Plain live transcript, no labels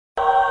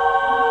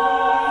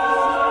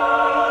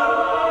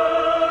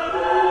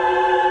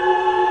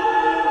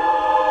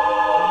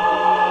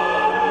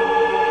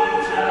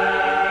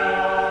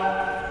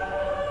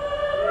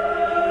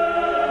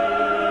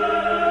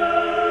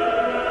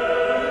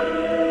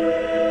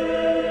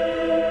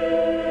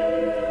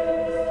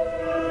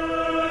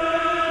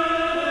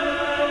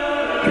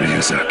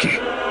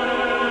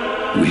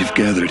Miyazaki. We've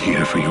gathered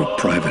here for your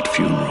private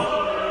funeral.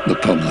 The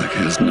public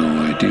has no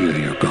idea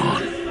you're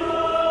gone.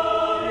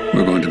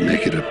 We're going to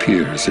make it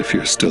appear as if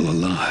you're still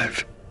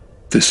alive.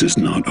 This is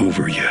not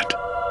over yet.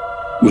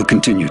 We'll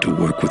continue to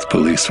work with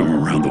police from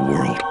around the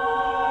world.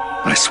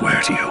 I swear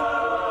to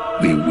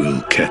you, we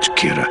will catch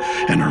Kira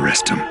and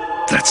arrest him.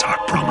 That's our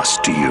promise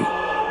to you.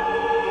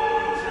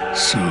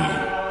 So,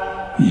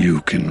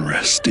 you can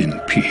rest in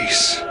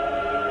peace.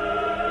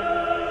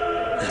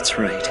 That's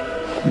right.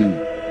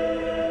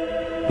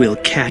 We'll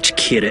catch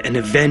Kira and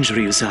avenge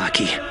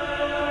Ryuzaki.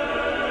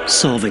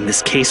 Solving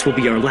this case will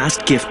be our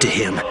last gift to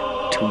him,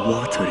 to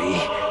Watari,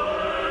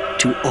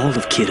 to all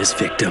of Kira's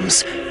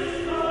victims,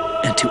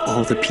 and to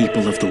all the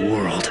people of the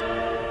world.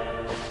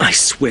 I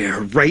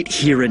swear, right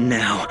here and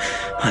now,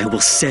 I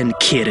will send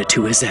Kira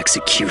to his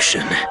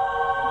execution.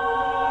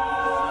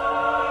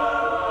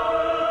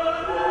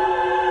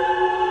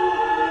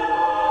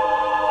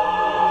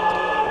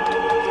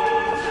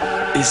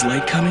 Is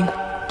light coming?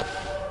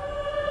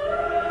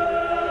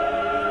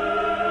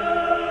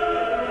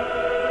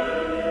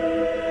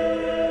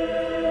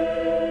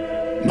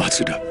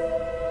 Matsuda.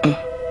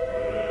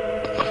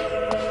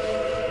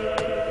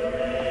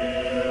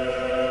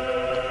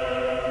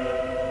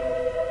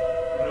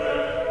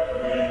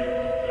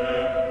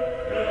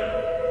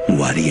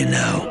 What do you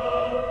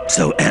know?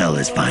 So L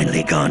is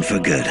finally gone for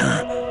good,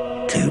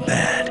 huh? Too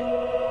bad.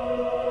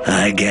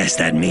 I guess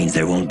that means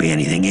there won't be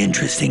anything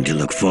interesting to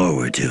look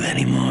forward to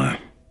anymore.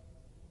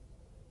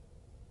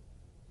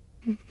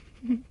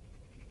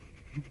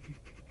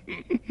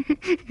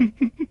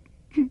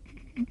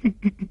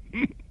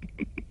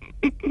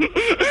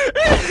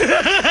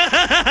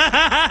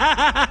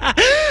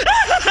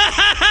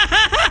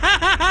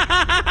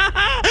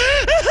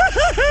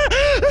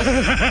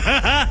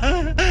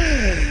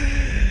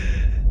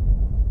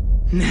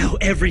 Now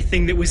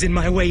everything that was in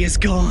my way is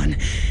gone,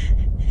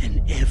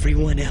 and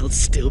everyone else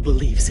still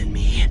believes in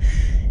me.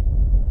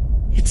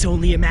 It's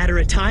only a matter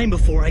of time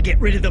before I get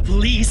rid of the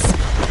police.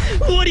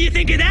 What do you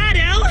think of that,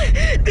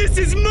 Elle? This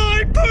is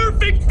my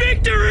perfect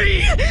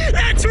victory!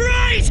 That's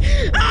right!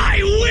 I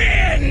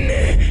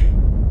win!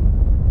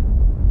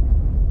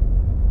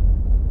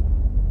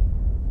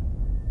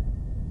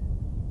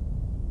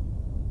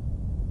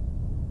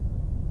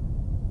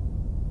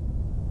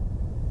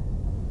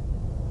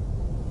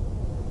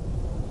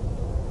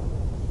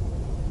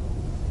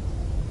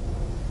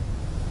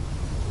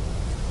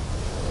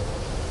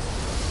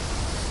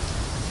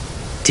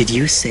 Did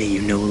you say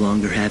you no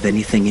longer have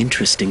anything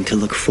interesting to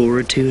look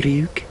forward to,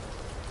 Ryuk?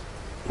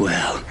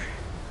 Well,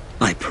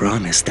 I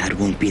promise that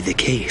won't be the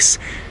case.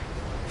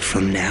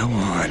 From now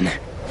on,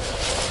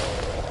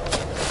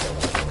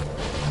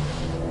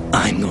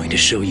 I'm going to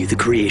show you the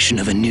creation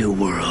of a new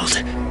world.